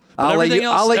 Everything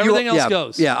else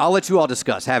goes. Yeah, I'll let you all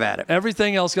discuss. Have at it.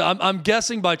 Everything else goes. I'm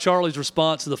guessing by Charlie's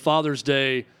response to the Father's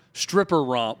Day stripper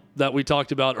romp that we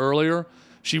talked about earlier,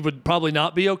 she would probably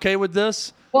not be okay with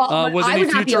this. Well, with I any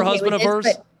would not be future okay husband with of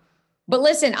this, hers. But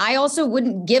listen, I also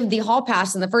wouldn't give the hall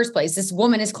pass in the first place. This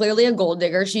woman is clearly a gold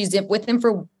digger. She's with him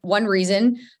for one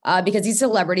reason, because he's a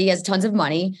celebrity, he has tons of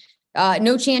money.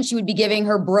 No chance she would be giving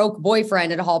her broke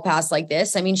boyfriend a hall pass like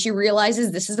this. I mean, she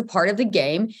realizes this is a part of the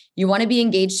game. You want to be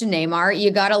engaged to Neymar. You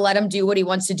got to let him do what he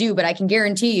wants to do. But I can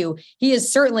guarantee you, he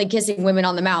is certainly kissing women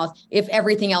on the mouth if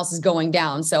everything else is going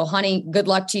down. So, honey, good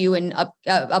luck to you in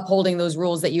upholding those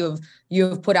rules that you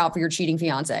have put out for your cheating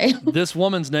fiance. This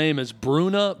woman's name is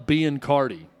Bruna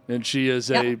Biancardi, and she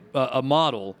is a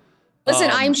model.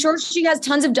 Listen, I'm sure she has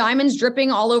tons of diamonds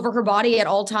dripping all over her body at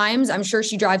all times. I'm sure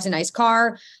she drives a nice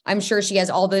car. I'm sure she has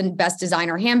all the best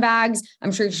designer handbags.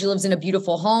 I'm sure she lives in a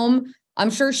beautiful home.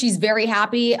 I'm sure she's very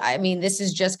happy. I mean, this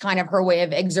is just kind of her way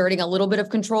of exerting a little bit of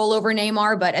control over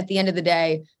Neymar. But at the end of the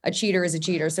day, a cheater is a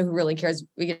cheater. So who really cares?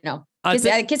 Kissing your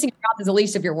mouth is the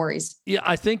least of your worries. Yeah,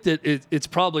 I think that it's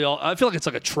probably all. I feel like it's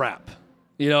like a trap.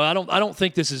 I don't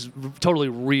think this is totally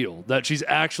real, that she's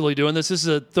actually doing this. This is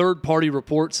a third-party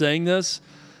report saying this.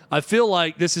 I feel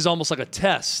like this is almost like a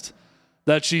test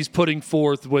that she's putting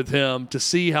forth with him to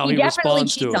see how he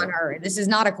responds to cheats on her. This is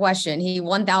not a question. He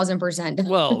 1,000%.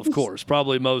 Well, of course,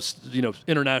 probably most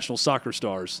international soccer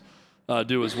stars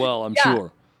do as well. I'm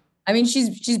sure. I mean,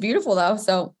 she's beautiful though,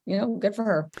 so good for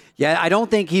her. Yeah, I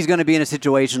don't think he's going to be in a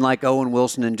situation like Owen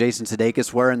Wilson and Jason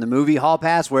Sudeikis were in the movie Hall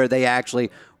Pass, where they actually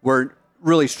were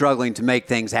really struggling to make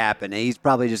things happen. He's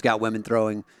probably just got women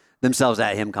throwing themselves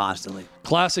at him constantly.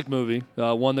 Classic movie,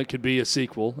 one that could be a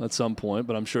sequel at some point,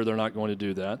 but I'm sure they're not going to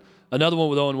do that. Another one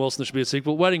with Owen Wilson that should be a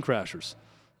sequel, Wedding Crashers.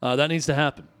 That needs to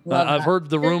happen. I've heard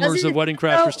the rumors of Wedding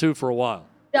Crashers 2 for a while.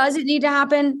 Does it need to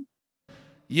happen?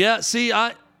 Yeah, see,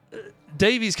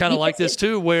 Davey's kind of like this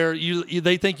too, where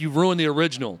they think you ruined the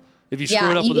original if you screw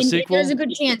it up with a sequel. There's a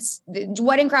good chance.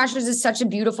 Wedding Crashers is such a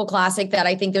beautiful classic that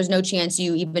I think there's no chance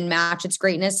you even match its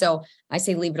greatness. So I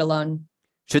say leave it alone.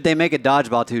 Should they make a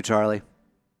Dodgeball too, Charlie?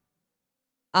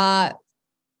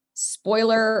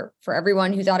 Spoiler for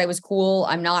everyone who thought it was cool.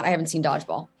 I'm not. I haven't seen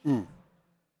Dodgeball.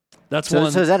 That's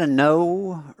one. So is that a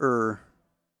no or?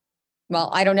 Well,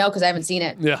 I don't know because I haven't seen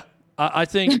it. Yeah, I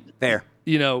think fair.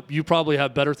 You probably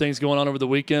have better things going on over the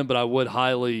weekend, but I would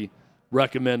highly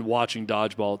recommend watching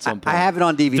Dodgeball at some point. I have it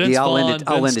on DVD. Vince I'll Vaughn,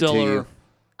 lend it to Stiller. you.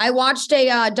 I watched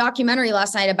a documentary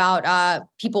last night about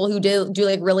people who do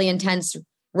like really intense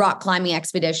rock climbing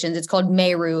expeditions. It's called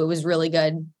Meru. It was really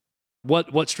good.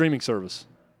 What streaming service?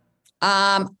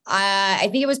 I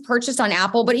think it was purchased on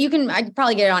Apple, but I could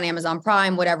probably get it on Amazon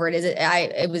Prime, whatever it is.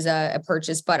 It was a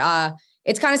purchase, but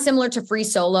it's kind of similar to Free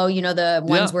Solo. The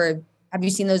ones where, have you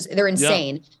seen those? They're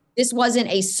insane. Yeah. This wasn't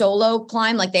a solo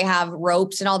climb. Like they have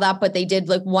ropes and all that, but they did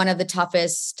like one of the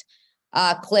toughest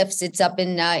cliffs. It's up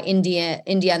in India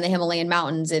in the Himalayan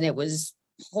mountains. And it was,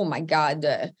 oh my God.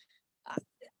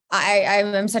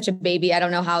 I'm such a baby. I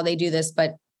don't know how they do this,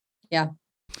 but yeah.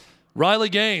 Riley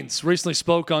Gaines recently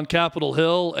spoke on Capitol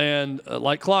Hill, and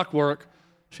like clockwork,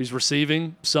 she's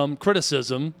receiving some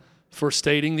criticism for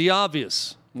stating the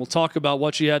obvious. We'll talk about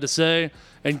what she had to say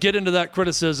and get into that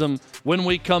criticism when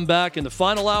we come back in the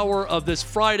final hour of this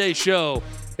Friday show.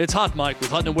 It's Hot Mic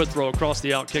with Hutton and Withrow across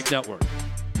the Outkick Network.